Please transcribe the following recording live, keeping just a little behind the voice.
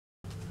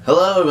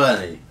Hello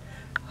everybody.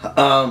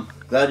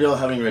 Glad you're all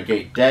having a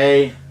great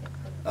day.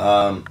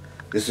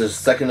 This is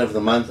 2nd of the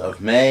month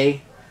of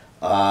May.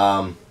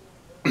 There's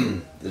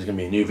gonna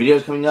be new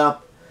videos coming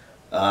up.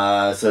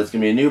 So it's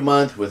gonna be a new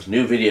month with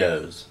new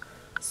videos.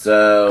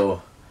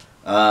 So,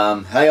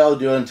 how y'all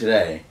doing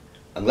today?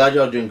 I'm glad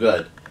y'all doing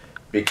good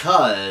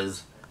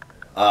because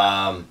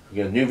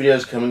new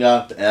videos coming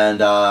up,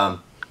 and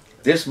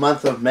this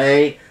month of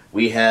May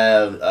we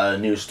have a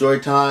new story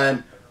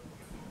time,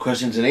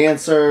 questions and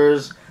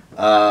answers.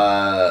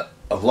 A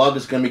vlog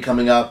is going to be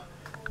coming up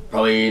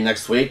probably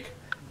next week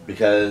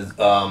because it's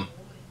going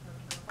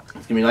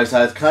to be nice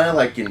out. It's kind of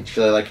like in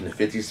Chile, like in the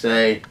 50s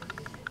today.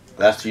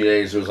 Last 2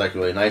 days it was like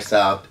really nice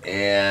out,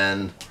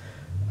 and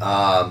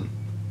I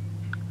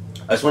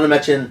just want to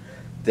mention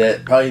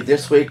that probably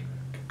this week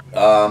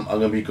I'm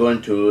going to be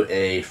going to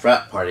a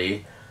frat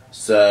party.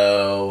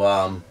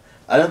 So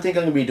I don't think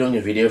I'm going to be doing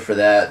a video for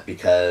that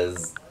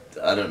because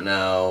I don't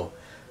know.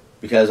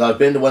 Because I've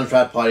been to a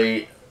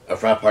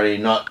frat party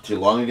not too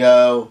long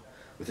ago,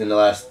 within the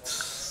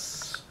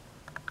last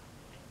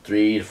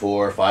 3 to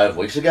 4 or 5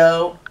 weeks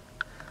ago.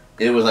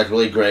 It was like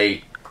really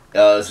great.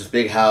 It's this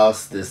big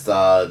house. This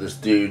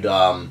dude,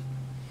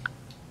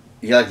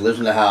 he like lives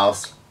in the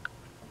house.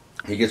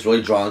 He gets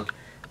really drunk,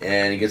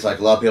 and he gets like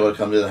a lot of people to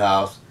come to the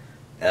house.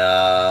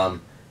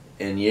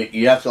 And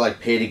you have to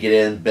like pay to get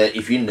in, but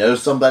if you know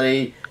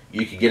somebody,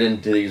 you can get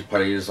into these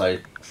parties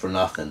like for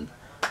nothing.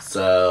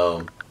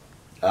 So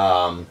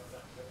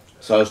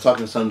I was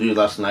talking to some dude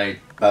last night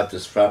about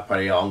this frat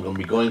party I'm going to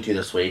be going to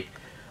this week.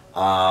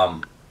 I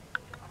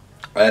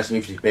asked him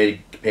if he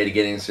pay to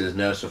get in. He says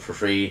no, so for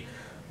free.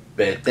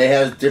 But they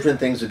have different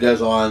things that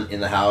goes on in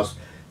the house.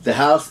 The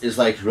house is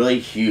like really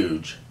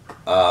huge.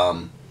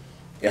 It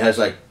has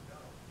like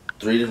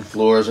 3 different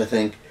floors, I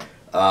think.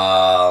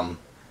 And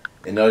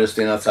they'll just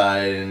stand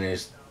outside and they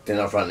stand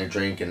out front and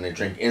they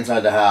drink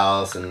inside the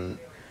house. And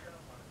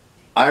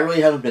I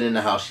really haven't been in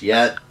the house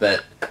yet,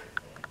 but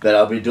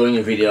I'll be doing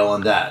a video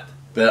on that.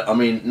 But I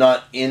mean,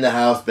 not in the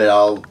house, but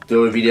I'll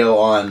do a video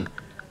on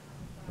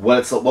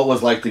what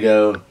was like to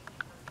go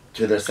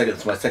to my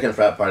second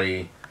frat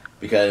party,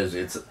 because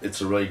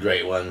it's a really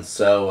great one.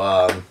 So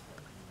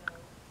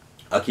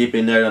I'll keep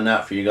in there on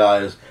that for you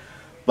guys.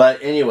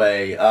 But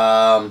anyway,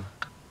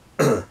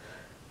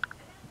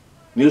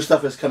 new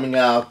stuff is coming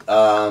out.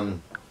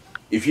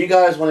 If you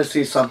guys want to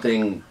see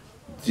something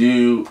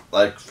do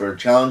like for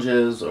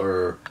challenges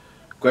or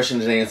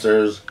questions and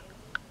answers,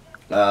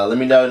 let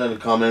me know in the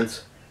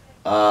comments.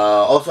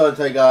 Also, I'll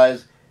tell you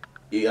guys,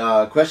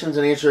 questions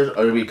and answers are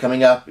going to be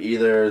coming up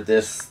either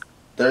this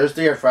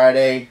Thursday or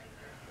Friday.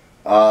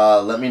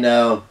 Let me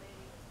know.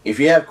 If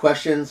you have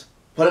questions,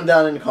 put them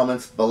down in the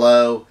comments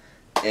below,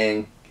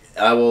 and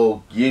I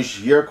will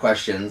use your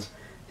questions,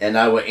 and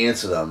I will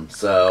answer them.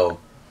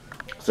 So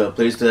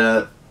please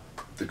the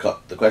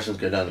questions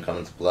go down in the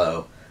comments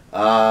below.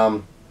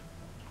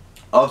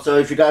 Also,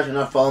 if you guys are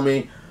not following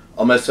me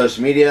on my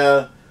social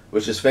media,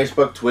 which is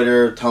Facebook,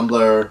 Twitter,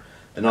 Tumblr,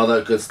 and all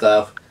that good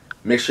stuff,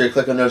 make sure you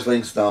click on those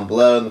links down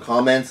below in the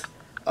comments.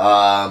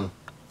 Go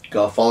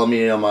follow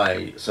me on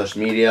my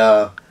social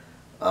media.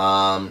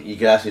 You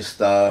can ask me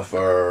stuff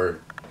or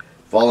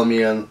follow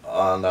me on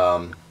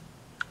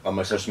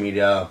my social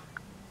media,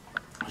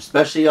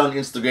 especially on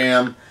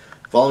Instagram.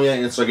 Follow me on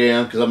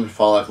Instagram because I'm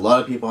following a lot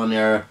of people on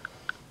there.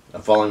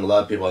 I'm following a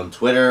lot of people on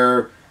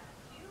Twitter,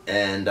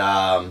 and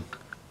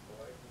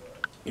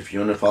if you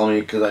want to follow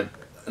me,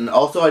 and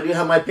also I do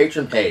have my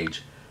Patreon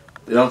page.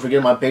 Don't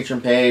forget my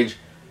Patreon page.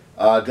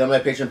 Go to my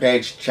Patreon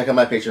page. Check out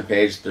my Patreon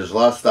page. There's a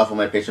lot of stuff on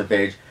my Patreon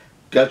page.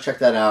 Go check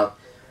that out.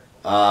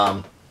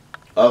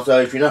 Also,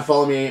 if you're not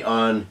following me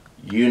on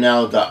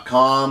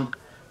younow.com,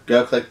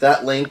 go click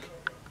that link,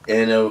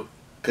 and I'll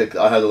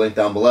have the link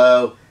down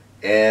below,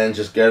 and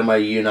just go to my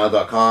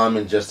younow.com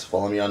and just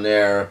follow me on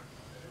there.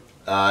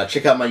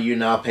 Check out my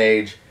YouNow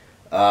page.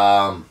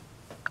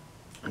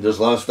 There's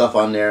a lot of stuff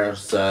on there,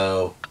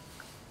 so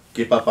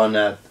keep up on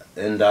that.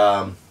 And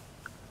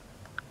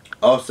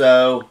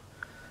also,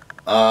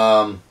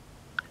 not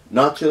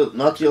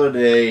the other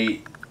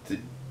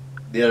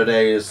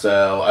day,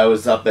 so I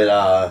was up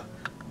at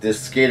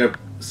this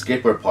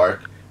skateboard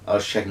park. I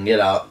was checking it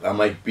out. I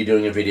might be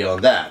doing a video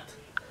on that.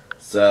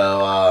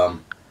 So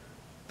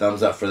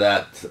thumbs up for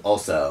that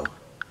also.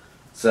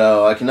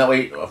 So I cannot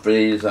wait for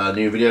these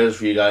new videos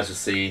for you guys to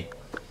see.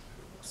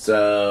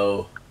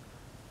 So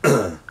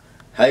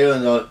how you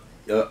all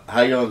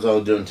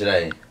doing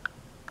today?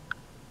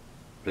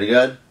 Pretty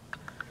good?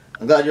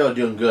 I'm glad you're all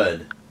doing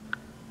good.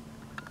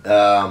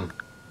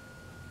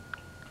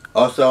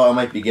 Also, I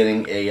might be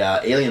getting a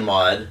alien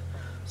mod,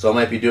 so I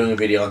might be doing a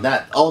video on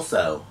that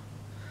also.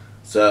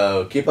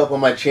 So keep up on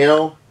my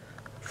channel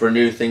for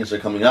new things that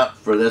are coming up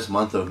for this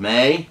month of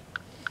May.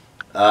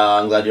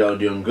 I'm glad you're all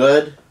doing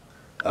good.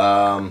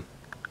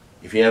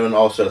 If you haven't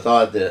also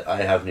thought that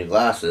I have new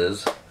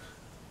glasses,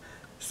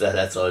 so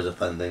that's always a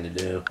fun thing to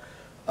do.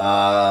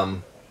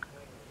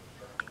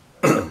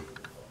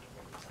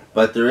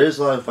 But there is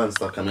a lot of fun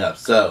stuff coming up.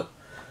 So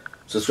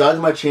subscribe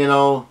to my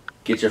channel,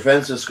 get your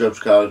friends to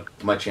subscribe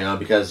to my channel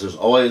because there's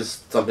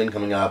always something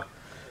coming up.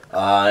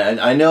 And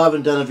I know I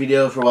haven't done a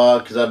video for a while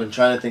because I've been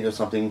trying to think of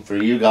something for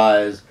you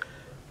guys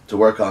to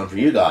work on for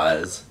you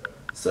guys,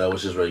 so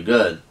which is really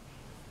good.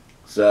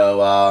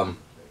 So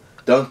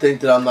don't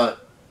think that I'm not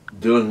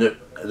doing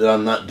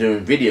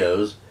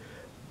videos.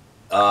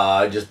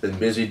 I've just been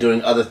busy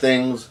doing other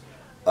things.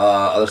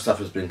 Other stuff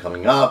has been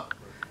coming up,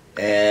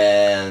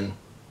 and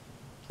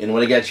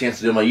when I get a chance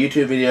to do my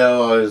YouTube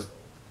video,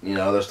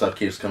 other stuff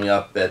keeps coming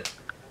up. But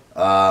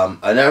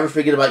I never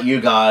forget about you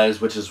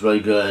guys, which is really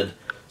good.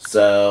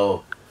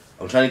 So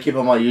I'm trying to keep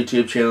on my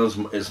YouTube channels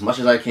as much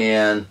as I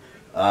can.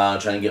 Trying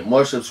to get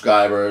more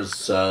subscribers.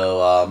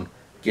 So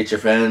get your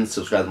friends,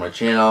 subscribe to my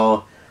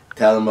channel,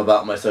 tell them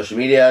about my social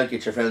media,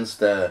 get your friends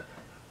to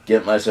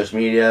get my social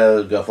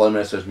media, go follow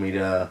my social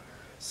media.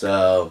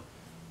 So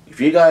if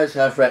you guys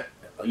have a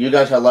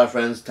lot of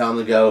friends, tell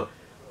them to go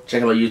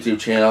check out my YouTube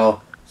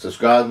channel,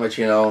 subscribe to my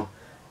channel,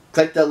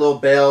 click that little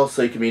bell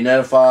so you can be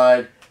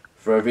notified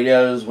for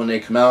videos when they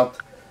come out.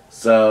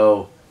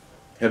 So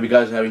hope you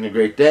guys are having a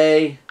great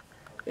day,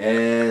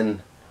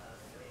 and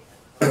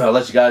I'll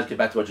let you guys get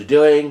back to what you're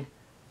doing,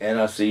 and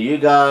I'll see you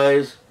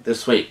guys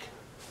this week.